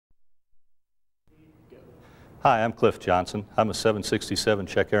Hi, I'm Cliff Johnson. I'm a 767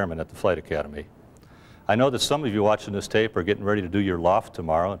 Check Airman at the Flight Academy. I know that some of you watching this tape are getting ready to do your loft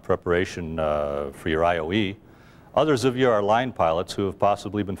tomorrow in preparation for your IOE. Others of you are line pilots who have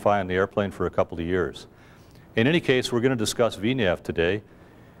possibly been flying the airplane for a couple of years. In any case, we're going to discuss VNAV today,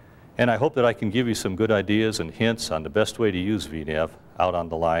 and I hope that I can give you some good ideas and hints on the best way to use VNAV out on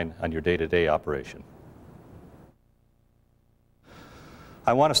the line on your day-to-day operation.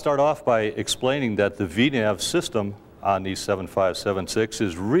 I want to start off by explaining that the VNAV system on these 7576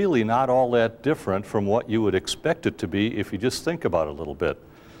 is really not all that different from what you would expect it to be if you just think about it a little bit.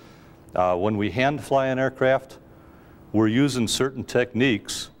 When we hand fly an aircraft, we're using certain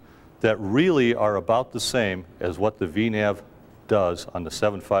techniques that really are about the same as what the VNAV does on the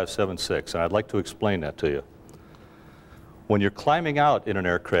 7576, and I'd like to explain that to you. When you're climbing out in an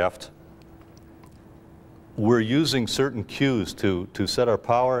aircraft, we're using certain cues to set our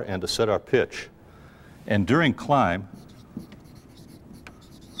power and to set our pitch. And during climb,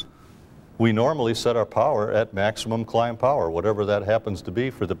 we normally set our power at maximum climb power, whatever that happens to be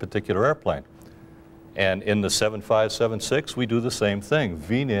for the particular airplane. And in the 7576, we do the same thing.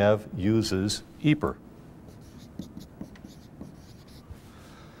 VNAV uses EPR.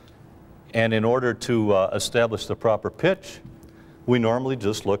 And in order to establish the proper pitch, we normally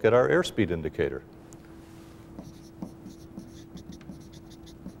just look at our airspeed indicator.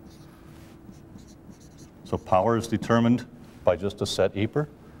 So power is determined by just a set EPR.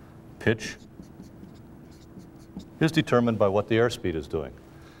 Pitch is determined by what the airspeed is doing.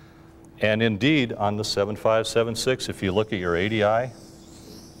 And indeed, on the 7576, if you look at your ADI,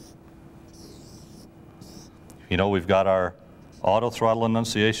 you know we've got our auto throttle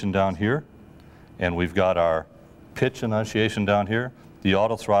enunciation down here, and we've got our pitch enunciation down here. The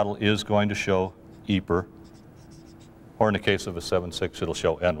auto throttle is going to show EPR, or in the case of a 76, it'll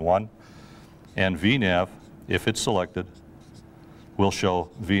show N1. And VNAV, if it's selected, will show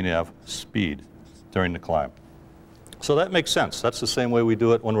VNAV speed during the climb. So that makes sense. That's the same way we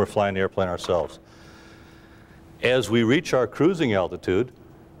do it when we're flying the airplane ourselves. As we reach our cruising altitude,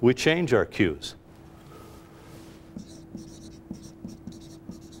 we change our cues.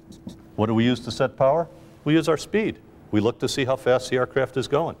 What do we use to set power? We use our speed. We look to see how fast the aircraft is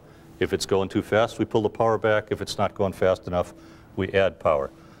going. If it's going too fast, we pull the power back. If it's not going fast enough, we add power.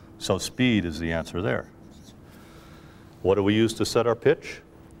 So speed is the answer there. What do we use to set our pitch?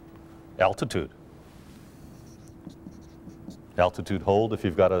 Altitude. Altitude hold if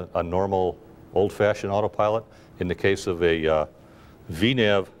you've got a normal old-fashioned autopilot. In the case of a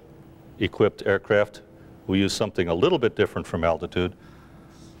VNAV-equipped aircraft, we use something a little bit different from altitude,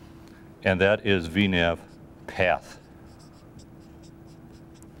 and that is VNAV path.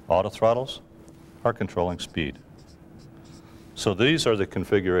 Auto throttles are controlling speed. So these are the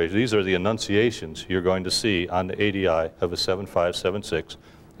configurations, these are the enunciations you're going to see on the ADI of a 7576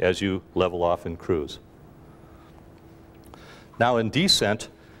 as you level off in cruise. Now in descent,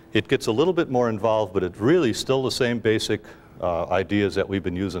 it gets a little bit more involved, but it's really still the same basic ideas that we've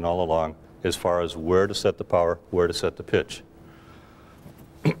been using all along as far as where to set the power, where to set the pitch.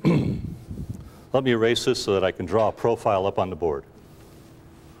 Let me erase this so that I can draw a profile up on the board.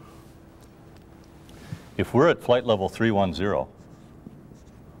 If we're at flight level 310,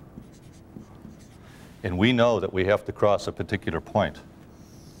 and we know that we have to cross a particular point,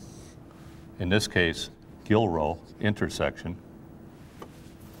 in this case, Gilrow intersection,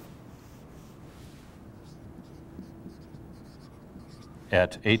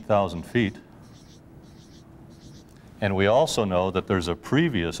 at 8,000 feet, and we also know that there's a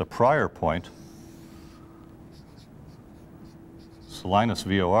prior point, Salinas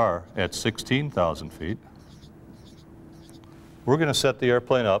VOR, at 16,000 feet, we're going to set the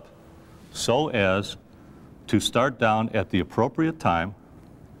airplane up so as to start down at the appropriate time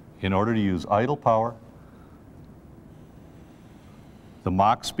in order to use idle power, the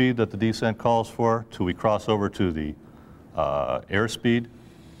Mach speed that the descent calls for, till we cross over to the airspeed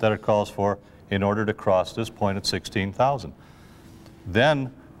that it calls for in order to cross this point at 16,000.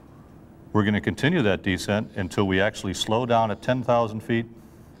 Then we're going to continue that descent until we actually slow down at 10,000 feet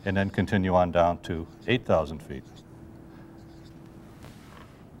and then continue on down to 8,000 feet.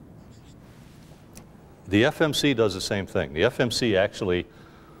 The FMC does the same thing. The FMC actually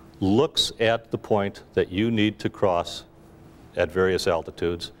looks at the point that you need to cross at various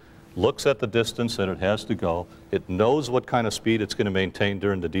altitudes, looks at the distance that it has to go, it knows what kind of speed it's going to maintain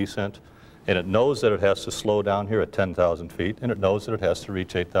during the descent, and it knows that it has to slow down here at 10,000 feet, and it knows that it has to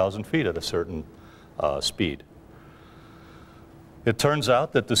reach 8,000 feet at a certain speed. It turns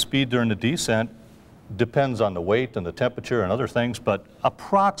out that the speed during the descent depends on the weight and the temperature and other things, but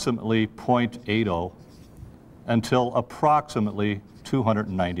approximately 0.80 until approximately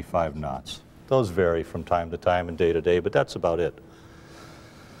 295 knots. Those vary from time to time and day to day, but that's about it.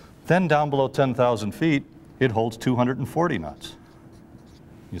 Then down below 10,000 feet, it holds 240 knots.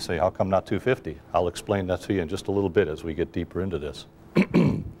 You say, how come not 250? I'll explain that to you in just a little bit as we get deeper into this.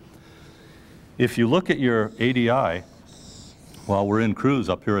 If you look at your ADI, while we're in cruise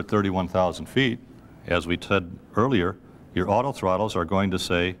up here at 31,000 feet, as we said earlier, your auto throttles are going to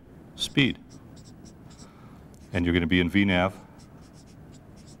say speed. And you're going to be in VNAV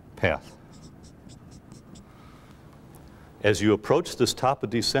path. As you approach this top of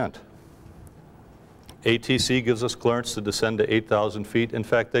descent, ATC gives us clearance to descend to 8,000 feet. In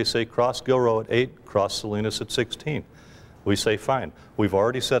fact, they say cross Gilrow at 8, cross Salinas at 16. We say fine. We've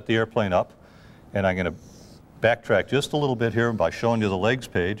already set the airplane up, and I'm going to backtrack just a little bit here by showing you the legs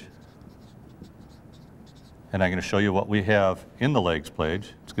page. And I'm going to show you what we have in the legs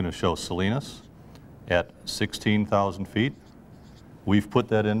page. It's going to show Salinas at 16,000 feet. We've put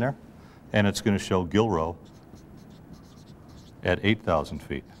that in there. And it's going to show Gilrow at 8,000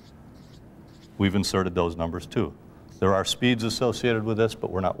 feet. We've inserted those numbers too. There are speeds associated with this,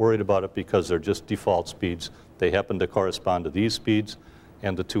 but we're not worried about it because they're just default speeds. They happen to correspond to these speeds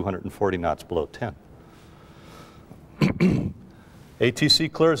and the 240 knots below 10.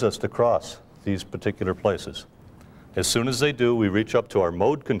 ATC clears us to cross these particular places. As soon as they do, we reach up to our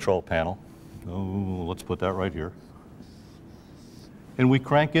mode control panel. Oh, let's put that right here. And we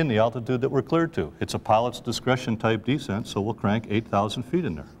crank in the altitude that we're cleared to. It's a pilot's discretion type descent, so we'll crank 8,000 feet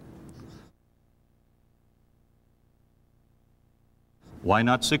in there. Why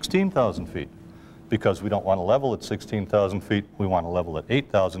not 16,000 feet? Because we don't want to level at 16,000 feet, we want to level at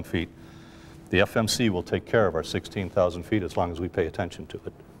 8,000 feet. The FMC will take care of our 16,000 feet as long as we pay attention to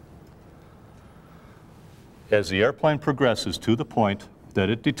it. As the airplane progresses to the point that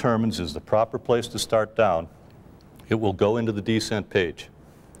it determines is the proper place to start down, it will go into the descent page.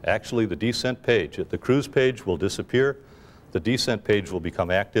 Actually, the descent page, the cruise page will disappear, the descent page will become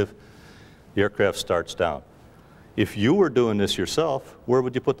active, the aircraft starts down. If you were doing this yourself, where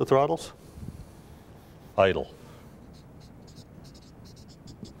would you put the throttles? Idle.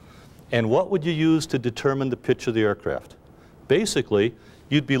 And what would you use to determine the pitch of the aircraft? Basically,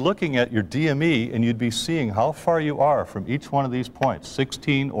 you'd be looking at your DME and you'd be seeing how far you are from each one of these points,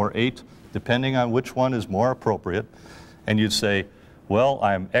 16 or 8, depending on which one is more appropriate. And you'd say, well,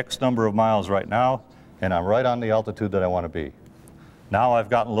 I'm X number of miles right now, and I'm right on the altitude that I want to be. Now I've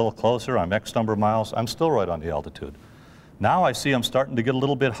gotten a little closer, I'm X number of miles, I'm still right on the altitude. Now I see I'm starting to get a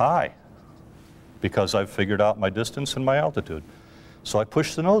little bit high because I've figured out my distance and my altitude. So I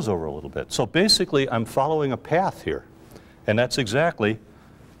push the nose over a little bit. So basically, I'm following a path here. And that's exactly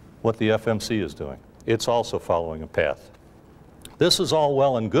what the FMC is doing. It's also following a path. This is all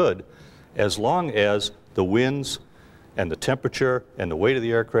well and good as long as the winds and the temperature and the weight of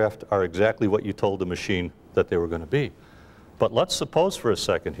the aircraft are exactly what you told the machine that they were going to be. But let's suppose for a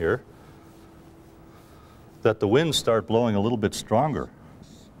second here that the winds start blowing a little bit stronger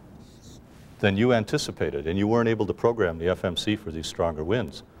than you anticipated, and you weren't able to program the FMC for these stronger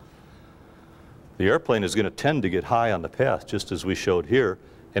winds. The airplane is going to tend to get high on the path, just as we showed here,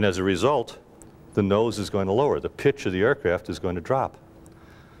 and as a result, the nose is going to lower. The pitch of the aircraft is going to drop.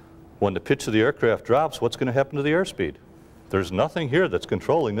 When the pitch of the aircraft drops, what's going to happen to the airspeed? There's nothing here that's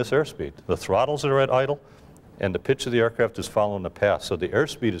controlling this airspeed. The throttles are at idle, and the pitch of the aircraft is following the path, so the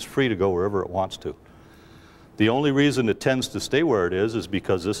airspeed is free to go wherever it wants to. The only reason it tends to stay where it is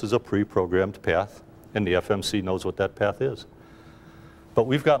because this is a pre-programmed path, and the FMC knows what that path is. But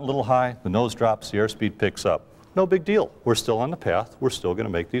we've gotten a little high, the nose drops, the airspeed picks up. No big deal. We're still on the path. We're still going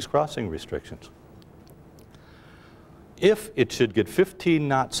to make these crossing restrictions. If it should get 15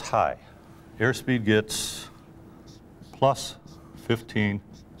 knots high, airspeed gets plus 15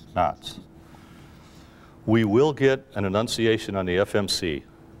 knots. We will get an annunciation on the FMC.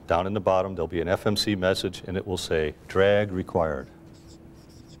 Down in the bottom, there'll be an FMC message, and it will say, drag required.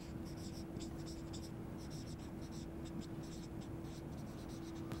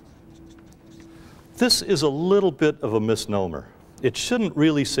 This is a little bit of a misnomer. It shouldn't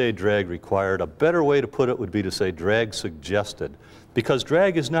really say drag required. A better way to put it would be to say drag suggested, because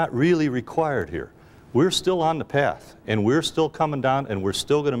drag is not really required here. We're still on the path, and we're still coming down, and we're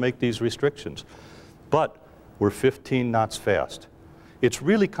still going to make these restrictions. But we're 15 knots fast. It's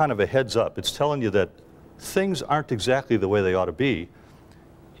really kind of a heads up. It's telling you that things aren't exactly the way they ought to be,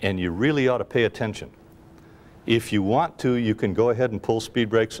 and you really ought to pay attention. If you want to, you can go ahead and pull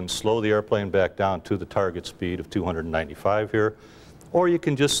speed brakes and slow the airplane back down to the target speed of 295 here, or you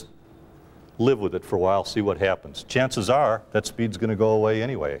can just live with it for a while, see what happens. Chances are that speed's going to go away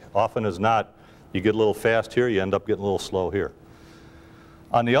anyway. Often as not, You get a little fast here, you end up getting a little slow here.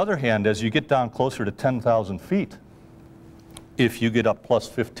 On the other hand, as you get down closer to 10,000 feet, if you get up plus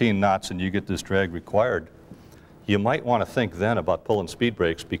 15 knots and you get this drag required, you might want to think then about pulling speed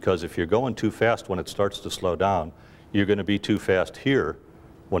brakes, because if you're going too fast when it starts to slow down, you're going to be too fast here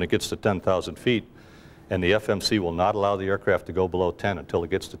when it gets to 10,000 feet, and the FMC will not allow the aircraft to go below 10 until it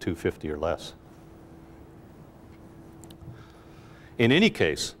gets to 250 or less. In any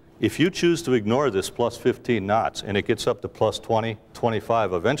case, if you choose to ignore this plus 15 knots and it gets up to plus 20,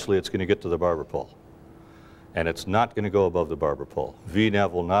 25, eventually it's going to get to the barber pole. And it's not going to go above the barber pole.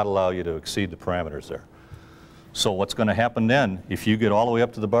 VNAV will not allow you to exceed the parameters there. So what's going to happen then, if you get all the way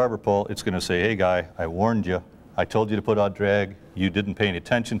up to the barber pole, it's going to say, hey guy, I warned you. I told you to put out drag. You didn't pay any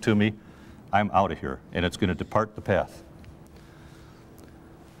attention to me. I'm out of here. And it's going to depart the path.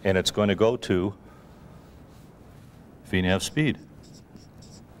 And it's going to go to VNAV speed.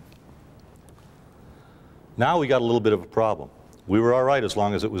 Now we got a little bit of a problem. We were all right as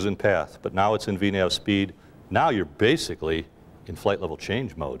long as it was in path, but now it's in VNAV speed. Now you're basically in flight level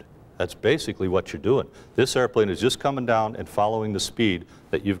change mode. That's basically what you're doing. This airplane is just coming down and following the speed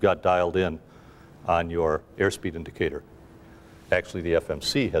that you've got dialed in on your airspeed indicator. Actually, the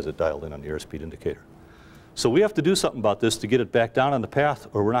FMC has it dialed in on the airspeed indicator. So we have to do something about this to get it back down on the path,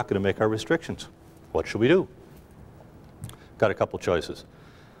 or we're not going to make our restrictions. What should we do? Got a couple choices.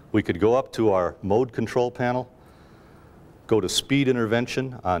 We could go up to our mode control panel, go to speed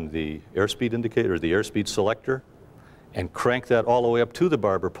intervention on the airspeed indicator, or the airspeed selector, and crank that all the way up to the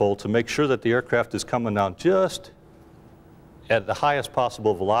barber pole to make sure that the aircraft is coming down just at the highest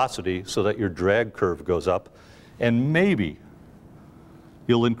possible velocity so that your drag curve goes up, and maybe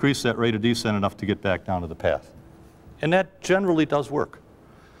you'll increase that rate of descent enough to get back down to the path. And that generally does work.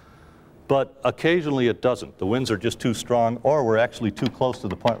 But occasionally it doesn't. The winds are just too strong, or we're actually too close to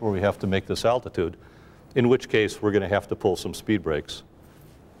the point where we have to make this altitude, in which case we're going to have to pull some speed brakes.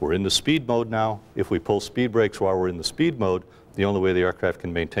 We're in the speed mode now. If we pull speed brakes while we're in the speed mode, the only way the aircraft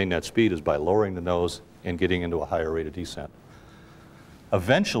can maintain that speed is by lowering the nose and getting into a higher rate of descent.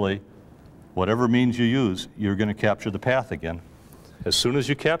 Eventually, whatever means you use, you're going to capture the path again. As soon as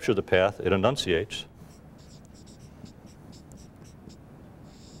you capture the path, it enunciates.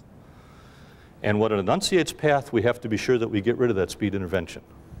 And when it enunciates path, we have to be sure that we get rid of that speed intervention.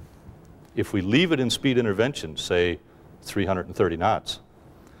 If we leave it in speed intervention, say 330 knots,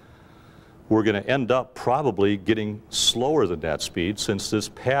 we're going to end up probably getting slower than that speed, since this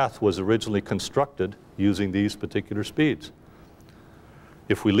path was originally constructed using these particular speeds.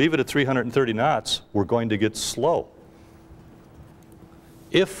 If we leave it at 330 knots, we're going to get slow.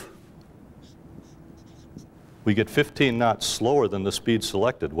 If we get 15 knots slower than the speed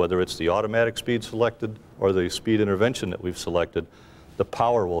selected, whether it's the automatic speed selected or the speed intervention that we've selected, the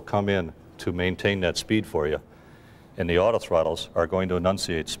power will come in to maintain that speed for you. And the auto throttles are going to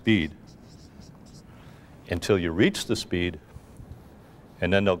enunciate speed until you reach the speed,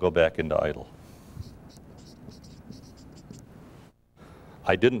 and then they'll go back into idle.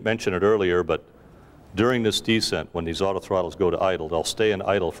 I didn't mention it earlier, but during this descent, when these auto throttles go to idle, they'll stay in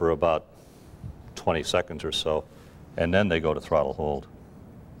idle for about 20 seconds or so, and then they go to throttle hold.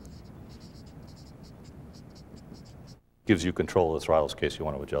 Gives you control of the throttles in case you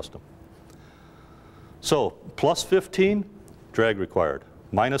want to adjust them. So plus 15, drag required.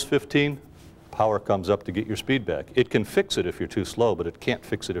 Minus 15, power comes up to get your speed back. It can fix it if you're too slow, but it can't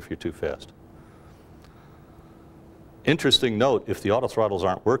fix it if you're too fast. Interesting note, if the auto throttles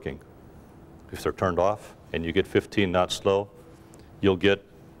aren't working, if they're turned off and you get 15 knots slow, you'll get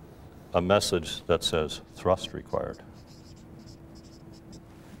a message that says thrust required.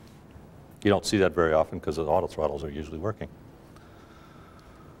 You don't see that very often because the auto throttles are usually working.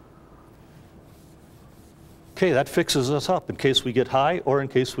 Okay, that fixes us up in case we get high or in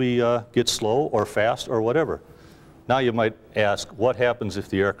case we get slow or fast or whatever. Now you might ask, what happens if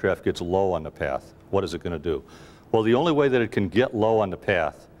the aircraft gets low on the path? What is it going to do? Well, the only way that it can get low on the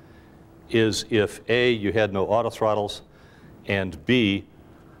path is if A, you had no auto throttles, and B,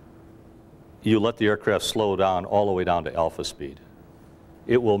 you let the aircraft slow down all the way down to alpha speed.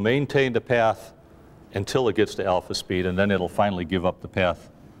 It will maintain the path until it gets to alpha speed, and then it'll finally give up the path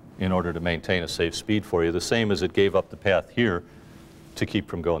in order to maintain a safe speed for you, the same as it gave up the path here to keep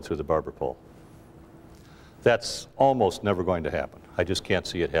from going through the barber pole. That's almost never going to happen. I just can't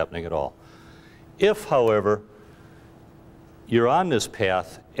see it happening at all. If, however, you're on this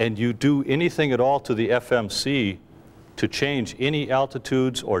path and you do anything at all to the FMC to change any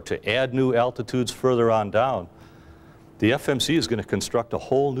altitudes or to add new altitudes further on down, the FMC is going to construct a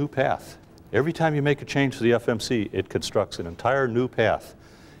whole new path. Every time you make a change to the FMC, it constructs an entire new path.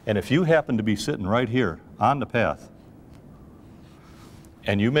 And if you happen to be sitting right here on the path,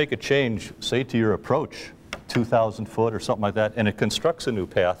 and you make a change, say to your approach, 2,000 foot or something like that, and it constructs a new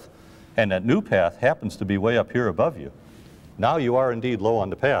path, and that new path happens to be way up here above you, now you are indeed low on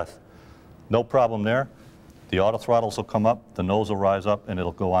the path. No problem there. The auto throttles will come up, the nose will rise up, and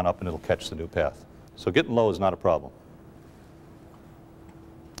it'll go on up and it'll catch the new path. So getting low is not a problem.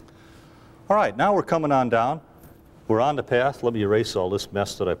 All right, now we're coming on down. We're on the path. Let me erase all this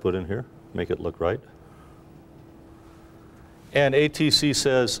mess that I put in here, make it look right. And ATC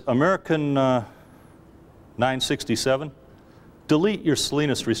says, American 967, delete your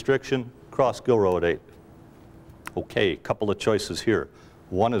Salinas restriction, cross Gilrow at 8. Okay, a couple of choices here.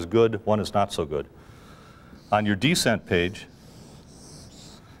 One is good, one is not so good. On your descent page,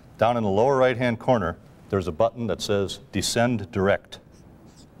 down in the lower right-hand corner, there's a button that says Descend Direct.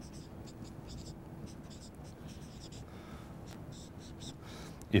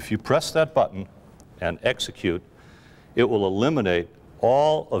 If you press that button and execute, it will eliminate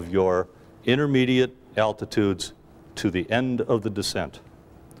all of your intermediate altitudes to the end of the descent.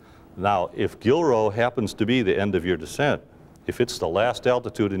 Now, if Gilrow happens to be the end of your descent, if it's the last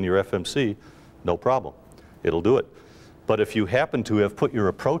altitude in your FMC, no problem. It'll do it. But if you happen to have put your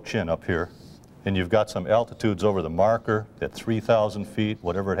approach in up here, and you've got some altitudes over the marker at 3,000 feet,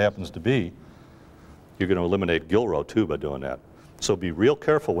 whatever it happens to be, you're going to eliminate Gilrow too by doing that. So be real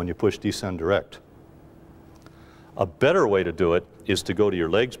careful when you push Descend Direct. A better way to do it is to go to your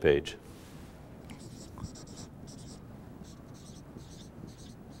legs page.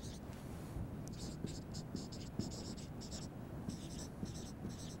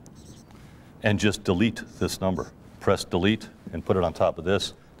 And just delete this number. Press delete and put it on top of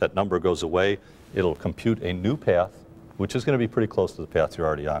this. That number goes away. It'll compute a new path, which is going to be pretty close to the path you're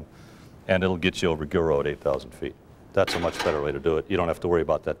already on. And it'll get you over Gilrow at 8,000 feet. That's a much better way to do it. You don't have to worry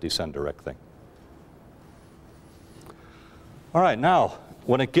about that Descend Direct thing. All right, now,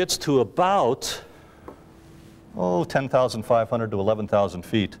 when it gets to about, 10,500 to 11,000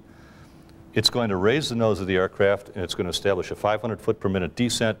 feet, it's going to raise the nose of the aircraft and it's going to establish a 500 foot per minute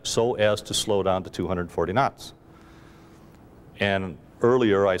descent so as to slow down to 240 knots. And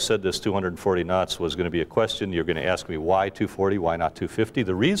earlier I said this 240 knots was going to be a question. You're going to ask me why 240, why not 250?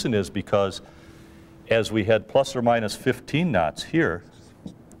 The reason is because as we had plus or minus 15 knots here,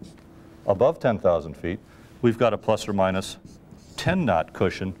 above 10,000 feet, we've got a plus or minus 10 knot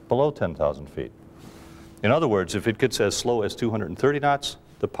cushion below 10,000 feet. In other words, if it gets as slow as 230 knots,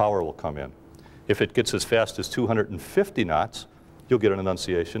 the power will come in. If it gets as fast as 250 knots, you'll get an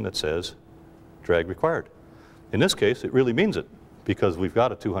annunciation that says drag required. In this case, it really means it because we've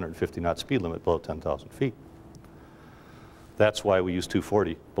got a 250 knot speed limit below 10,000 feet. That's why we use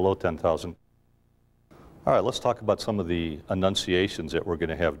 240 below 10,000. All right, let's talk about some of the annunciations that we're going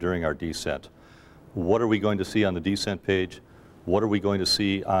to have during our descent. What are we going to see on the descent page? What are we going to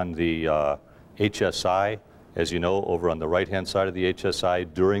see on the HSI? As you know, over on the right-hand side of the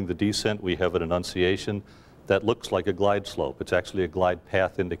HSI, during the descent, we have an annunciation that looks like a glide slope. It's actually a glide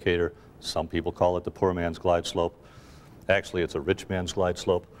path indicator. Some people call it the poor man's glide slope. Actually, it's a rich man's glide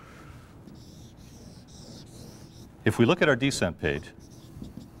slope. If we look at our descent page,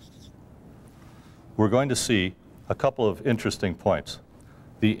 we're going to see a couple of interesting points.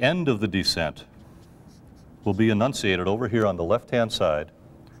 The end of the descent will be enunciated over here on the left-hand side,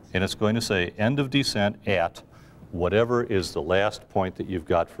 and it's going to say end of descent at whatever is the last point that you've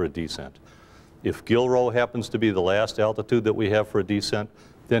got for a descent. If Gilrow happens to be the last altitude that we have for a descent,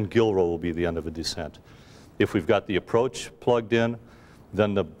 then Gilrow will be the end of a descent. If we've got the approach plugged in,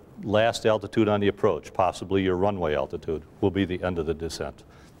 then the last altitude on the approach, possibly your runway altitude, will be the end of the descent.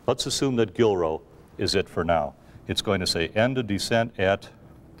 Let's assume that Gilrow is it for now. It's going to say end of descent at,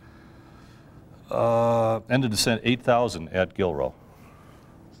 end of descent 8,000 at Gilrow.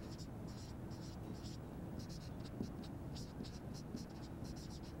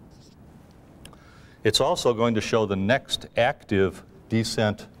 It's also going to show the next active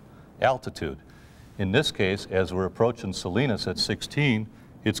descent altitude. In this case, as we're approaching Salinas at 16,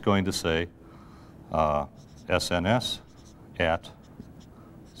 it's going to say SNS at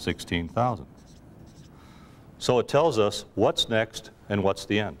 16,000. So it tells us what's next and what's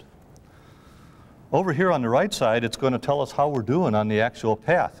the end. Over here on the right side, it's going to tell us how we're doing on the actual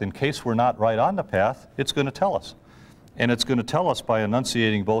path. In case we're not right on the path, it's going to tell us. And it's going to tell us by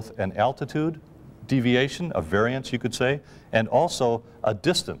enunciating both an altitude deviation, a variance you could say, and also a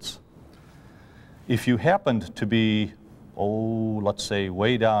distance. If you happened to be, let's say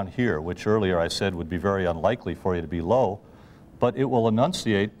way down here, which earlier I said would be very unlikely for you to be low, but it will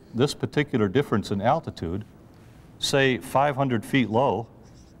enunciate this particular difference in altitude, say 500 feet low,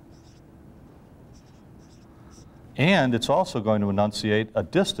 And it's also going to enunciate a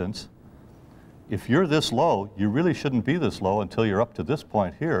distance. If you're this low, you really shouldn't be this low until you're up to this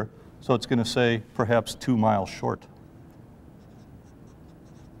point here. So it's going to say perhaps 2 miles short.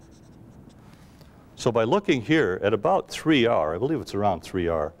 So by looking here at about 3R, I believe it's around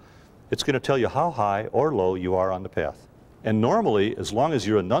 3R, it's going to tell you how high or low you are on the path. And normally, as long as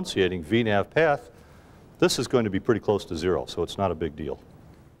you're enunciating VNAV path, this is going to be pretty close to 0, so it's not a big deal.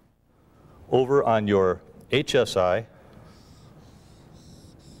 Over on your HSI,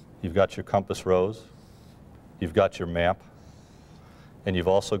 you've got your compass rose, you've got your map, and you've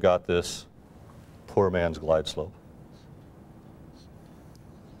also got this poor man's glide slope.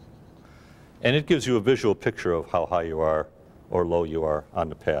 And it gives you a visual picture of how high you are or low you are on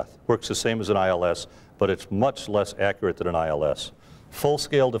the path. Works the same as an ILS, but it's much less accurate than an ILS.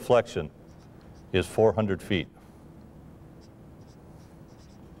 Full-scale deflection is 400 feet.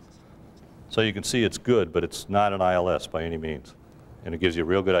 So you can see it's good, but it's not an ILS by any means. And it gives you a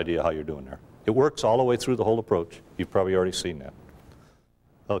real good idea how you're doing there. It works all the way through the whole approach. You've probably already seen that.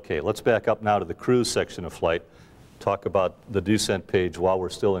 Okay, let's back up now to the cruise section of flight, talk about the descent page while we're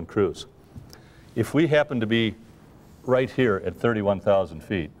still in cruise. If we happen to be right here at 31,000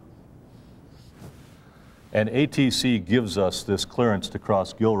 feet, and ATC gives us this clearance to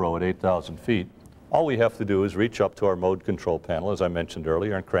cross Gilrow at 8,000 feet, all we have to do is reach up to our mode control panel, as I mentioned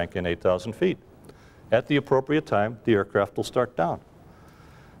earlier, and crank in 8,000 feet. At the appropriate time, the aircraft will start down.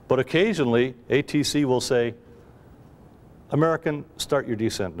 But occasionally, ATC will say, American, start your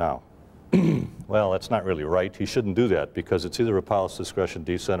descent now. Well, that's not really right. He shouldn't do that because it's either a pilot's discretion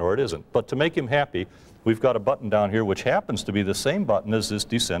descent or it isn't. But to make him happy, we've got a button down here which happens to be the same button as this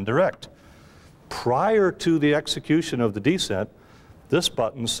descend direct. Prior to the execution of the descent, this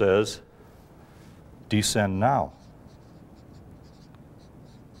button says descend now.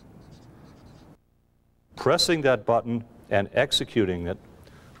 Pressing that button and executing it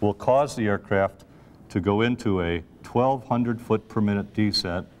will cause the aircraft to go into a 1,200 foot per minute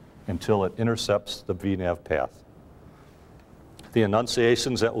descent until it intercepts the VNAV path. The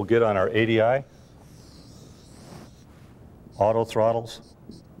enunciations that we'll get on our ADI, auto throttles,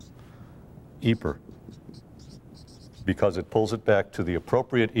 EPR, because it pulls it back to the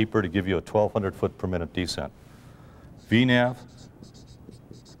appropriate EPR to give you a 1,200 foot per minute descent. VNAV,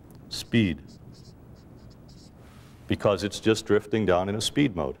 speed, because it's just drifting down in a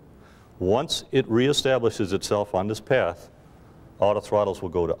speed mode. Once it reestablishes itself on this path, auto throttles will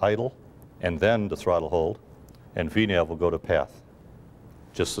go to idle, and then the throttle hold, and VNAV will go to path,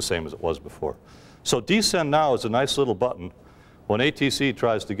 just the same as it was before. So descend now is a nice little button. When ATC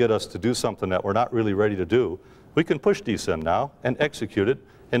tries to get us to do something that we're not really ready to do, we can push descend now and execute it,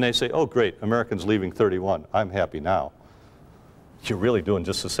 and they say, oh great, American's leaving 31, I'm happy now. You're really doing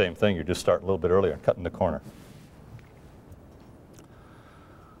just the same thing, you're just starting a little bit earlier and cutting the corner.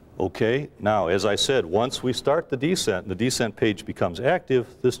 Okay, now as I said, once we start the descent and the descent page becomes active,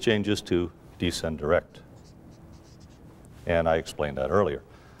 this changes to descend direct. And I explained that earlier.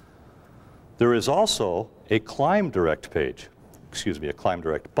 There is also a climb direct page, a climb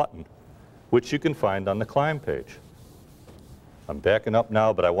direct button, which you can find on the climb page. I'm backing up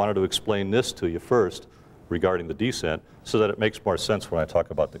now, but I wanted to explain this to you first regarding the descent so that it makes more sense when I talk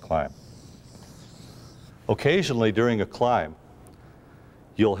about the climb. Occasionally during a climb,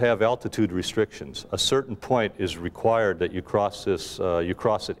 you'll have altitude restrictions. A certain point is required that you cross this, you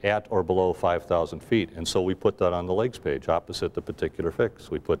cross it at or below 5,000 feet, and so we put that on the legs page opposite the particular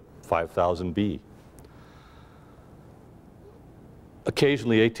fix. We put 5,000 B.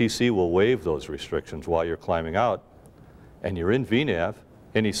 Occasionally ATC will waive those restrictions while you're climbing out, and you're in VNAV,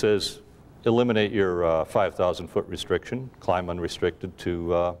 and he says, eliminate your 5,000 foot restriction, climb unrestricted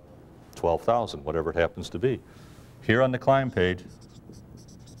to 12,000, whatever it happens to be. Here on the climb page,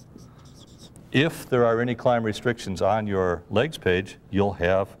 if there are any climb restrictions on your legs page, you'll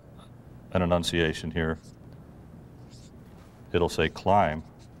have an enunciation here. It'll say climb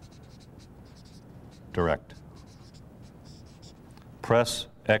direct. Press,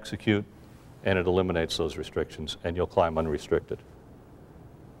 execute, and it eliminates those restrictions, and you'll climb unrestricted.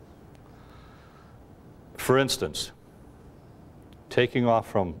 For instance, taking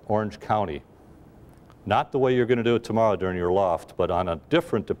off from Orange County, not the way you're going to do it tomorrow during your loft, but on a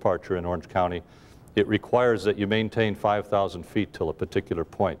different departure in Orange County, it requires that you maintain 5,000 feet till a particular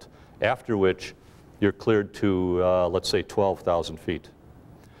point, after which you're cleared to, let's say, 12,000 feet.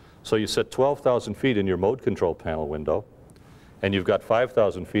 So you set 12,000 feet in your mode control panel window, and you've got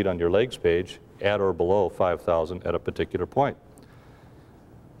 5,000 feet on your legs page at or below 5,000 at a particular point.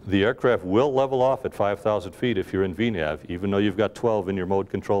 The aircraft will level off at 5,000 feet if you're in VNAV, even though you've got 12 in your mode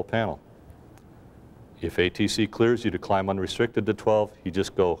control panel. If ATC clears you to climb unrestricted to 12, you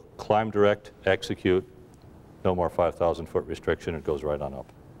just go climb direct, execute, no more 5,000 foot restriction, it goes right on up.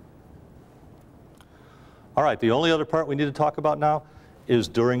 All right, the only other part we need to talk about now is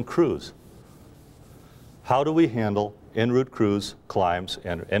during cruise. How do we handle en route cruise climbs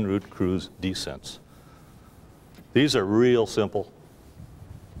and en route cruise descents? These are real simple.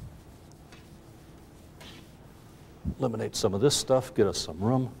 Eliminate some of this stuff, get us some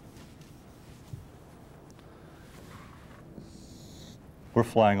room. We're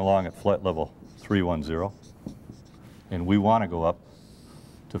flying along at flight level 310, and we want to go up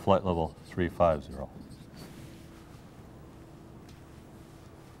to flight level 350.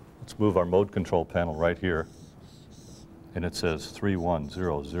 Let's move our mode control panel right here, and it says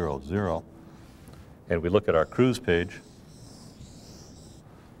 31000, and we look at our cruise page,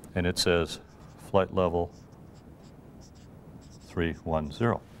 and it says flight level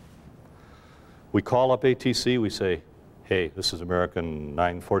 310. We call up ATC, we say, hey, this is American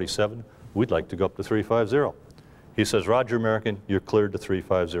 947, we'd like to go up to 350. He says, Roger, American, you're cleared to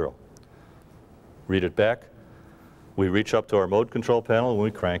 350. Read it back. We reach up to our mode control panel and we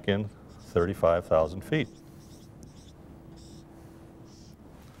crank in 35,000 feet.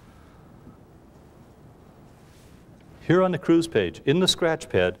 Here on the cruise page, in the scratch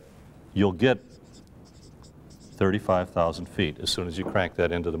pad, you'll get 35,000 feet as soon as you crank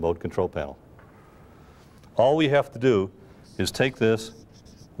that into the mode control panel. All we have to do is take this,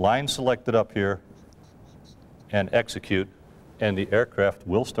 line select it up here, and execute, and the aircraft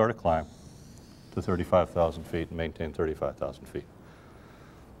will start a climb to 35,000 feet and maintain 35,000 feet.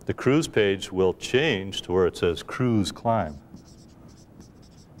 The cruise page will change to where it says cruise climb.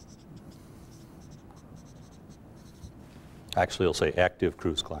 Actually, it'll say active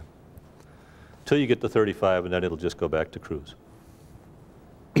cruise climb. Till you get to 35, and then it'll just go back to cruise.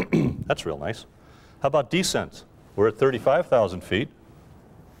 That's real nice. How about descents? We're at 35,000 feet,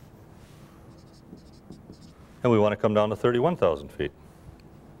 and we want to come down to 31,000 feet.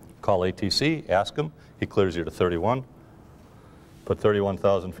 Call ATC, ask him, he clears you to 31, put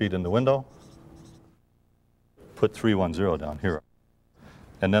 31,000 feet in the window, put 310 down here,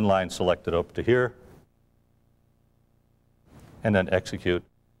 and then line select it up to here, and then execute.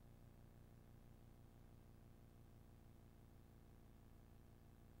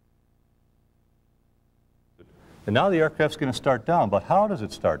 And now the aircraft's going to start down, but how does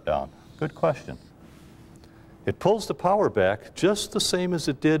it start down? Good question. It pulls the power back just the same as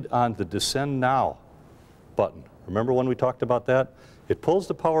it did on the Descend Now button. Remember when we talked about that? It pulls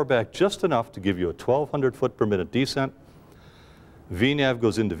the power back just enough to give you a 1,200 foot per minute descent. VNAV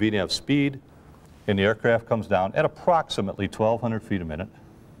goes into VNAV speed, and the aircraft comes down at approximately 1,200 feet a minute,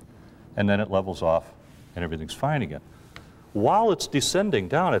 and then it levels off, and everything's fine again. While it's descending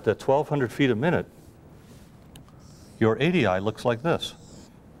down at that 1,200 feet a minute, your ADI looks like this.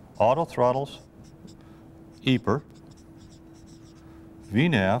 Auto throttles, EPR,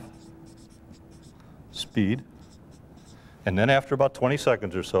 VNAV, speed, and then after about 20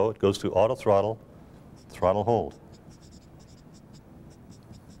 seconds or so, it goes to auto throttle, throttle hold.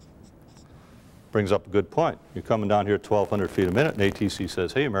 Brings up a good point. You're coming down here at 1,200 feet a minute, and ATC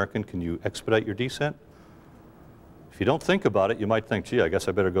says, hey, American, can you expedite your descent? If you don't think about it, you might think, gee, I guess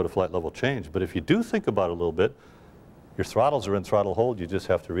I better go to flight level change. But if you do think about it a little bit, your throttles are in throttle hold. You just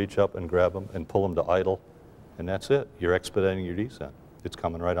have to reach up and grab them and pull them to idle, and that's it. You're expediting your descent. It's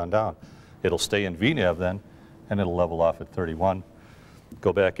coming right on down. It'll stay in VNAV then, and it'll level off at 31.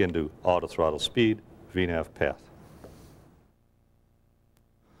 Go back into auto throttle speed, VNAV path.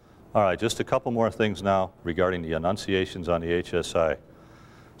 All right, just a couple more things now regarding the annunciations on the HSI,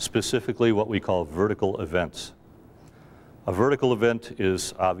 specifically what we call vertical events. A vertical event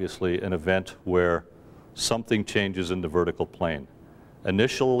is obviously an event where something changes in the vertical plane.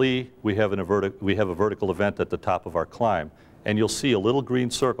 Initially, we have a vertical event at the top of our climb, and you'll see a little green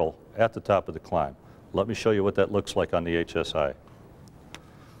circle at the top of the climb. Let me show you what that looks like on the HSI.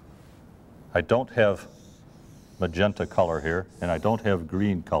 I don't have magenta color here, and I don't have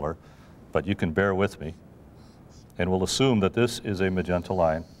green color, but you can bear with me. And we'll assume that this is a magenta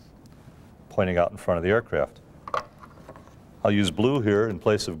line pointing out in front of the aircraft. I'll use blue here in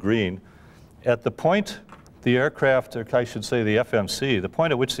place of green. At the point the aircraft, or I should say the FMC, the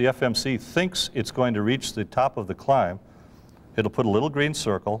point at which the FMC thinks it's going to reach the top of the climb, it'll put a little green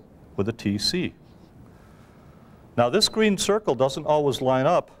circle with a TC. Now this green circle doesn't always line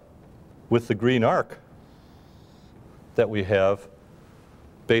up with the green arc that we have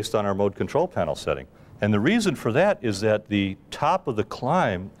based on our mode control panel setting. And the reason for that is that the top of the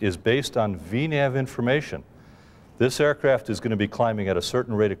climb is based on VNAV information. This aircraft is going to be climbing at a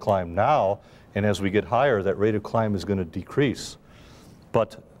certain rate of climb now, And as we get higher, that rate of climb is going to decrease.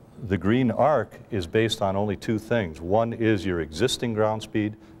 But the green arc is based on only two things. One is your existing ground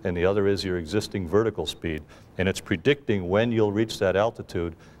speed, and the other is your existing vertical speed. And it's predicting when you'll reach that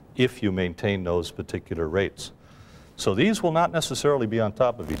altitude if you maintain those particular rates. So these will not necessarily be on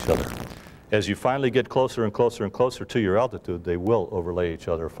top of each other. As you finally get closer and closer and closer to your altitude, they will overlay each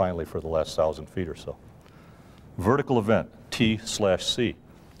other finally for the last 1,000 feet or so. Vertical event, T/C.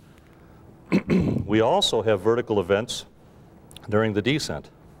 We also have vertical events during the descent.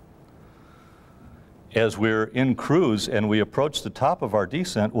 As we're in cruise and we approach the top of our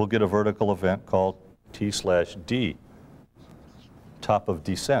descent, we'll get a vertical event called T/D, top of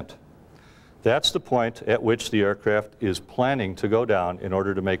descent. That's the point at which the aircraft is planning to go down in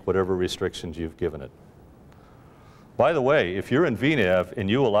order to make whatever restrictions you've given it. By the way, if you're in VNAV and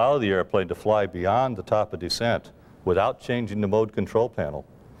you allow the airplane to fly beyond the top of descent without changing the mode control panel,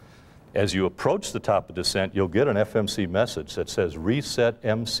 as you approach the top of descent, you'll get an FMC message that says reset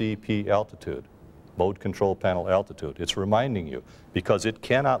MCP altitude, mode control panel altitude. It's reminding you because it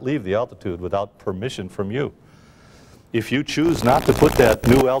cannot leave the altitude without permission from you. If you choose not to put that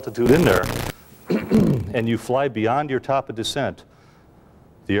new altitude in there and you fly beyond your top of descent,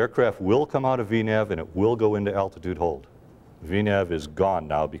 the aircraft will come out of VNAV and it will go into altitude hold. VNAV is gone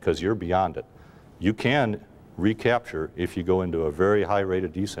now because you're beyond it. You can recapture if you go into a very high rate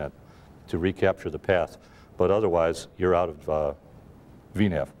of descent to recapture the path, but otherwise you're out of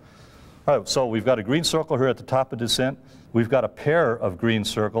VNAV. All right, so we've got a green circle here at the top of descent. We've got a pair of green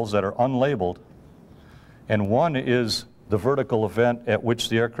circles that are unlabeled, and one is the vertical event at which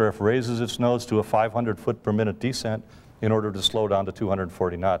the aircraft raises its nose to a 500 foot per minute descent in order to slow down to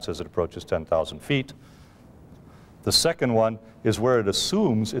 240 knots as it approaches 10,000 feet. The second one is where it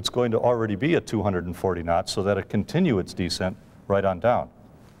assumes it's going to already be at 240 knots so that it continue its descent right on down.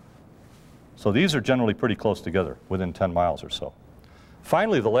 So these are generally pretty close together, within 10 miles or so.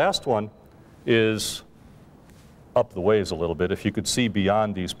 Finally, the last one is up the ways a little bit. If you could see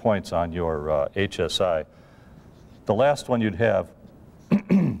beyond these points on your HSI, the last one you'd have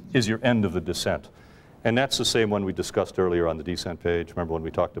is your end of the descent. And that's the same one we discussed earlier on the descent page. Remember when we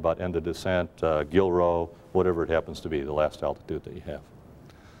talked about end of descent, Gilrow, whatever it happens to be, the last altitude that you have.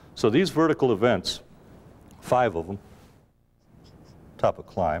 So these vertical events, 5 of them, top of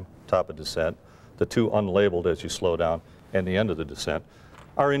climb, top of descent, the 2 unlabeled as you slow down, and the end of the descent,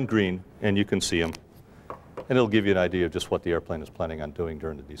 are in green, and you can see them. And it'll give you an idea of just what the airplane is planning on doing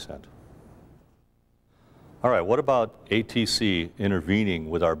during the descent. All right, what about ATC intervening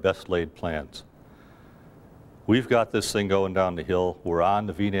with our best laid plans? We've got this thing going down the hill. We're on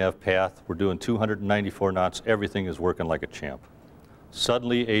the VNAV path. We're doing 294 knots. Everything is working like a champ.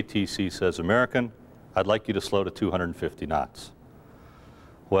 Suddenly, ATC says, American, I'd like you to slow to 250 knots.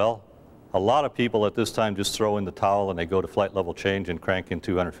 Well, a lot of people at this time just throw in the towel and they go to flight level change and crank in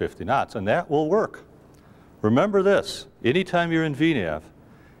 250 knots, and that will work. Remember this, anytime you're in VNAV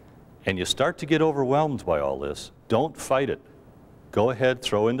and you start to get overwhelmed by all this, don't fight it. Go ahead,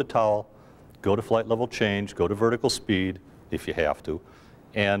 throw in the towel, go to flight level change, go to vertical speed if you have to,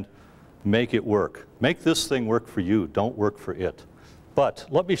 and make it work. Make this thing work for you, don't work for it. But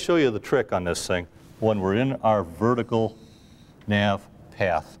let me show you the trick on this thing when we're in our vertical nav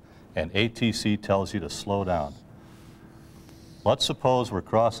path and ATC tells you to slow down. Let's suppose we're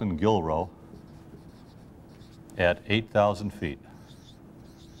crossing Gilrow at 8,000 feet.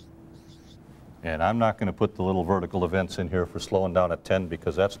 And I'm not going to put the little vertical events in here for slowing down at 10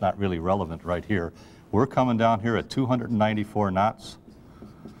 because that's not really relevant right here. We're coming down here at 294 knots,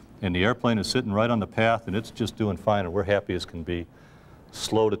 and the airplane is sitting right on the path, and it's just doing fine, and we're happy as can be.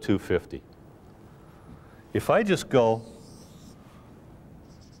 Slow to 250. If I just go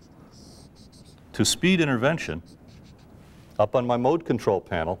to speed intervention up on my mode control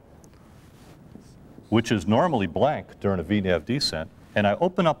panel, which is normally blank during a VNAV descent, and I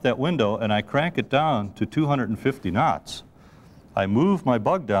open up that window and I crank it down to 250 knots, I move my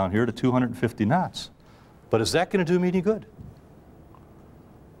bug down here to 250 knots. But is that going to do me any good?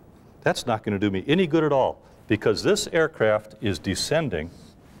 That's not going to do me any good at all, because this aircraft is descending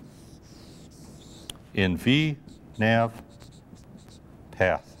in VNAV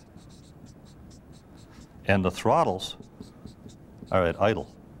path. And the throttles are at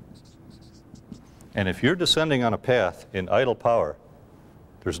idle. And if you're descending on a path in idle power,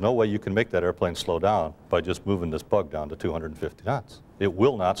 there's no way you can make that airplane slow down by just moving this bug down to 250 knots. It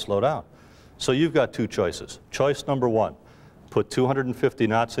will not slow down. So you've got 2 choices. Choice number 1, put 250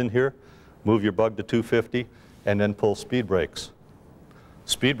 knots in here, move your bug to 250, and then pull speed brakes.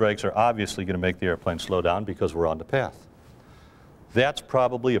 Speed brakes are obviously going to make the airplane slow down because we're on the path. That's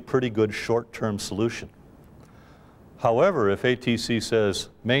probably a pretty good short-term solution. However, if ATC says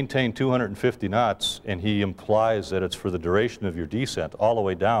maintain 250 knots and he implies that it's for the duration of your descent all the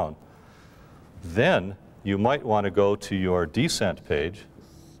way down, then you might want to go to your descent page,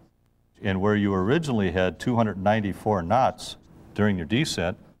 and where you originally had 294 knots during your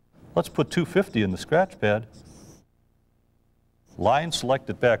descent, let's put 250 in the scratch pad. Line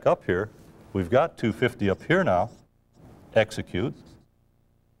selected back up here. We've got 250 up here now. Execute.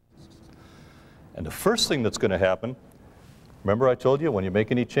 And the first thing that's going to happen, remember I told you when you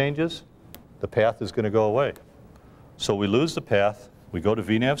make any changes, the path is going to go away. So we lose the path, we go to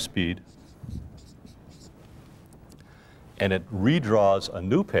VNAV speed, and it redraws a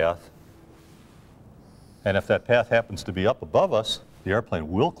new path. And if that path happens to be up above us, the airplane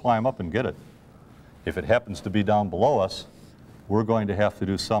will climb up and get it. If it happens to be down below us, we're going to have to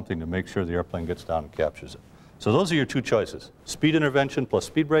do something to make sure the airplane gets down and captures it. So those are your two choices: speed intervention plus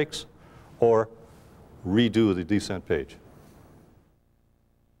speed brakes, or redo the descent page.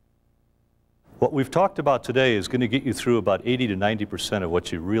 What we've talked about today is going to get you through about 80 to 90% of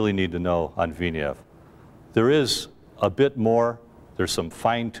what you really need to know on VNAV. There is a bit more. There's some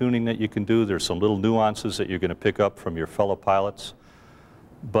fine-tuning that you can do. There's some little nuances that you're going to pick up from your fellow pilots.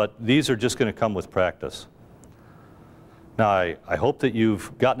 But these are just going to come with practice. Now, I hope that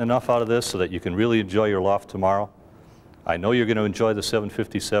you've gotten enough out of this so that you can really enjoy your loft tomorrow. I know you're going to enjoy the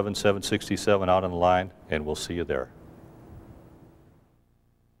 757, 767 out on the line, and we'll see you there.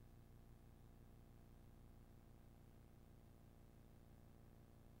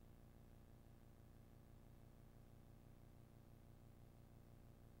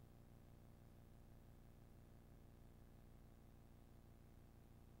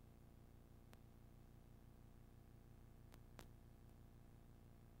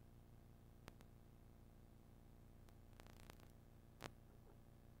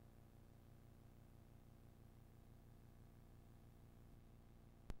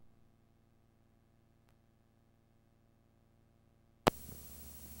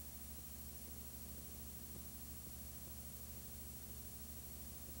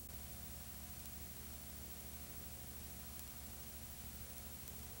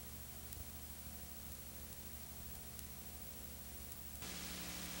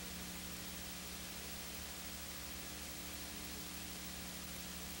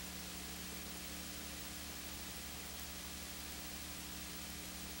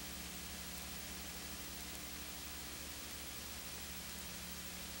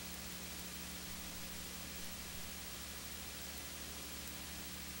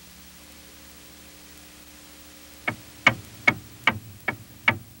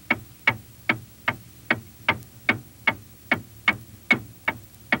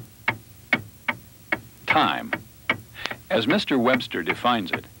 Time. As Mr. Webster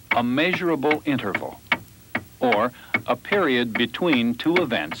defines it, a measurable interval, or a period between two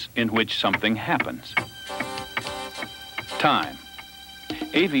events in which something happens. Time.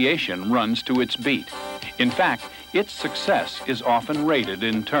 Aviation runs to its beat. In fact, its success is often rated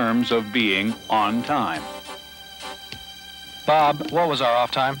in terms of being on time. Bob, what was our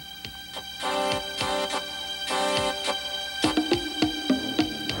off time?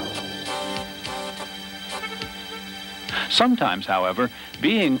 Sometimes, however,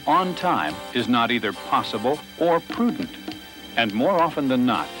 being on time is not either possible or prudent. And more often than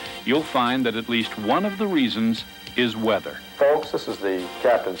not, you'll find that at least one of the reasons is weather. Folks, this is the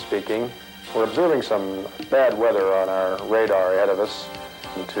captain speaking. We're observing some bad weather on our radar ahead of us.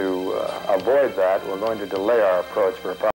 And to avoid that, we're going to delay our approach for